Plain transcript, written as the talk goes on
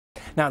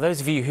Now,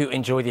 those of you who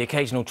enjoy the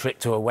occasional trip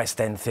to a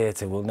West End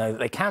theatre will know that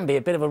they can be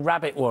a bit of a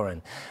rabbit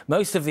warren.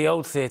 Most of the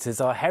old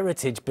theatres are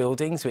heritage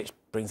buildings, which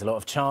brings a lot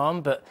of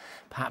charm, but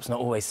perhaps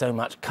not always so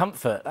much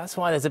comfort. That's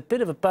why there's a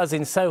bit of a buzz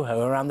in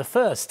Soho around the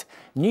first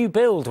new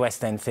build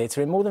West End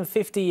theatre in more than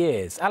 50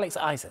 years.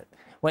 Iszatt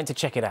went to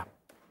check it out.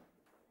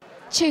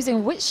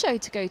 Choosing which show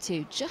to go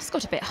to just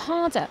got a bit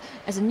harder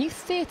as a new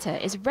theatre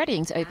is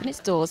readying to open its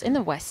doors in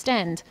the West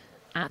End.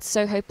 At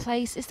Soho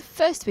Place is the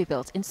first to be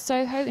built in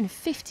Soho in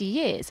 50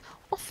 years,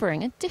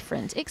 offering a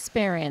different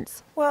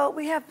experience. Well,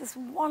 we have this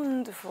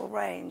wonderful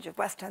range of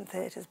West End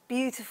theatres,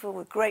 beautiful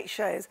with great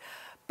shows,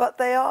 but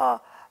they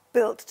are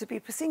built to be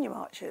proscenium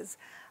arches.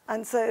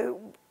 And so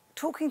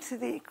talking to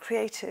the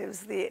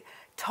creatives, the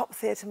top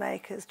theatre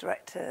makers,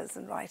 directors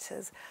and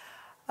writers,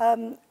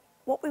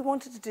 what we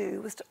wanted to do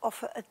was to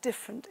offer a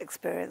different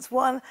experience,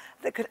 one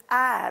that could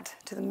add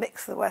to the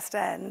mix of the West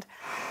End.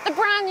 The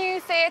brand new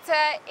theatre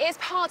is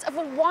part of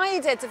a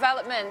wider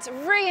development,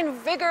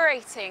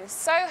 reinvigorating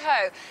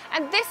Soho.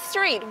 And this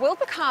street will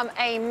become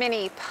a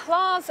mini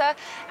plaza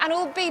and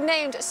will be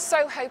named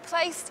Soho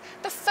Place,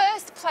 the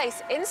first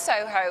place in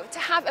Soho to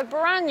have a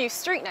brand new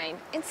street name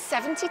in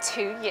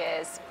 72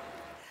 years.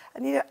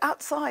 And you know,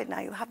 outside now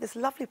you'll have this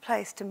lovely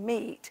place to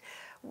meet.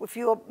 If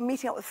you're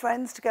meeting up with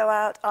friends to go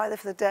out either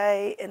for the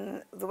day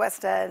in the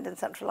West End in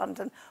central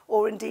London,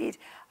 or indeed,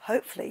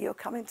 hopefully, you're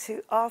coming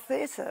to our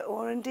theatre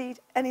or indeed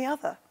any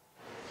other.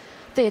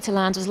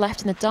 Theatreland was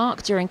left in the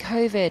dark during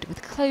COVID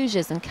with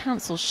closures and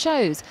cancelled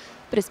shows.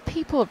 But as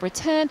people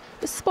return,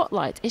 the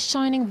spotlight is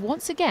shining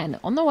once again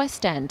on the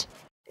West End.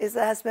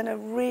 There has been a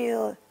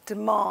real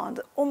demand,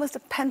 almost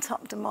a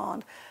pent-up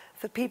demand,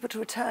 for people to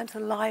return to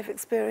the live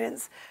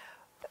experience.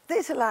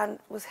 Theatreland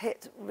was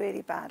hit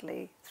really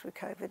badly through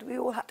COVID. We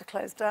all had to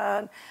close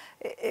down.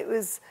 It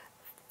was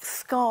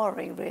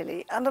scarring,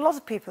 really. And a lot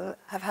of people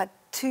have had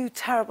 2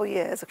 terrible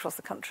years across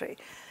the country.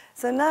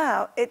 So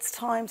now it's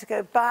time to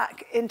go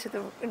back into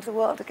the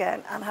world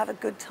again and have a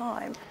good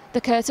time.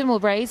 The curtain will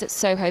raise at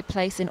Soho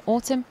Place in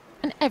autumn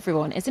and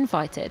everyone is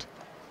invited.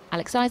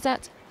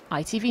 Iszatt,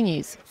 ITV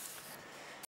News.